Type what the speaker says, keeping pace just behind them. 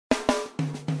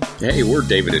Hey, we're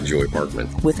David and Joy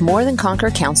Parkman. With More Than Conquer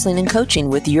Counseling and Coaching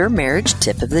with your marriage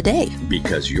tip of the day.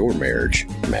 Because your marriage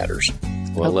matters.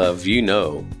 Well, love, you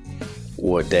know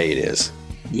what day it is.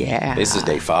 Yeah. This is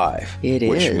day 5. It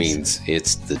which is. means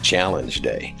it's the challenge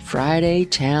day. Friday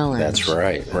challenge. That's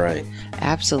right.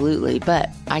 Absolutely. But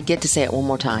I get to say it one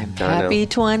more time. I know. Happy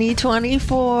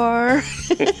 2024.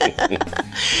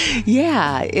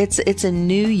 Yeah, it's a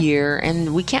new year,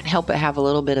 and we can't help but have a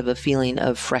little bit of a feeling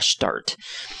of fresh start.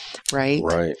 Right?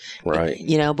 Right.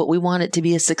 You know, but we want it to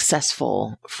be a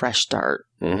successful fresh start,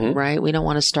 Mm-hmm. right? We don't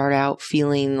want to start out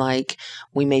feeling like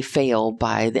we may fail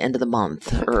by the end of the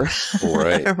month or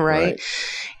Right. right?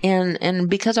 And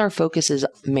because our focus is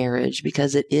marriage,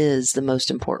 because it is the most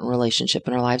important relationship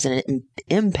in our lives, and it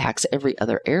impacts every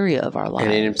other area of our lives.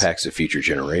 And it impacts the future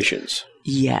generations.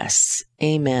 Yes.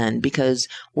 Amen. Because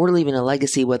we're leaving a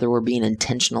legacy whether we're being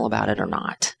intentional about it or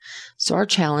not. So our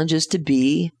challenge is to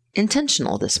be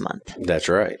intentional this month. That's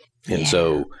right. And Yeah.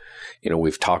 so,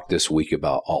 we've talked this week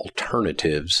about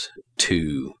alternatives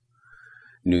to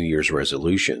New Year's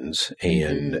resolutions.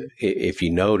 And if you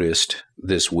noticed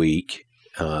this week,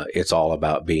 it's all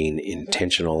about being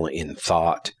intentional in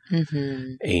thought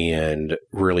and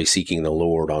really seeking the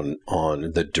Lord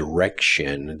on the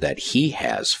direction that He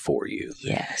has for you.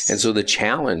 Yes. And so the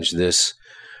challenge this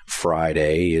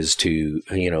Friday is to,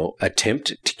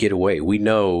 attempt to get away. We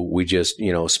know we just,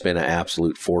 spent an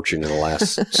absolute fortune in the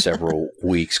last several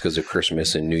weeks because of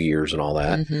Christmas and New Year's and all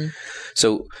that.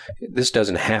 So this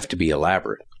doesn't have to be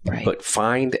elaborate, Right. but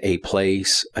find a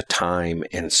place, a time,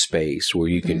 and space where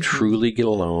you can truly get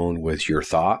alone with your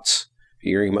thoughts,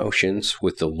 your emotions,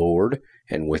 with the Lord,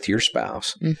 and with your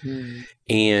spouse,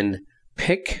 and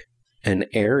pick an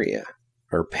area.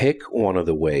 Or pick one of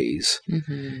the ways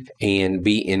and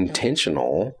be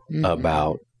intentional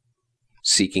about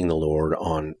seeking the Lord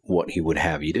on what He would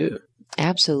have you do.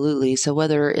 Absolutely. So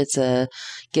whether it's a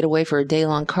get away for a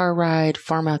day-long car ride,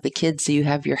 farm out the kids so you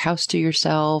have your house to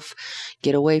yourself,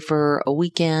 get away for a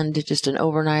weekend, just an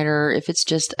overnighter, if it's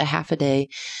just a half a day,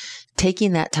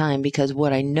 taking that time, because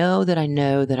what I know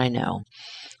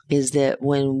is that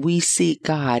when we seek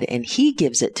God and He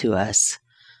gives it to us,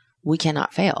 we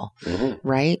cannot fail,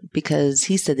 right? Because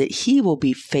He said that He will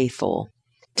be faithful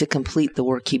to complete the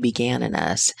work He began in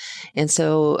us. And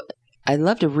so I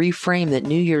love to reframe that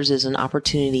New Year's is an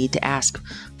opportunity to ask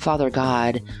Father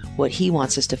God what He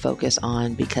wants us to focus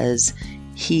on, because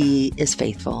He is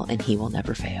faithful and He will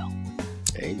never fail.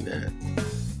 Amen.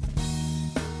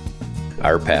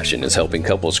 Our passion is helping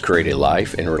couples create a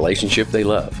life and relationship they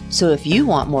love. So if you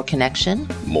want more connection,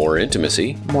 More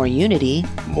intimacy, more unity,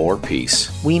 more peace.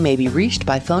 we may be reached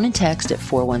by phone and text at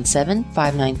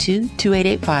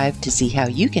 417-592-2885 to see how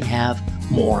you can have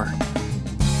more.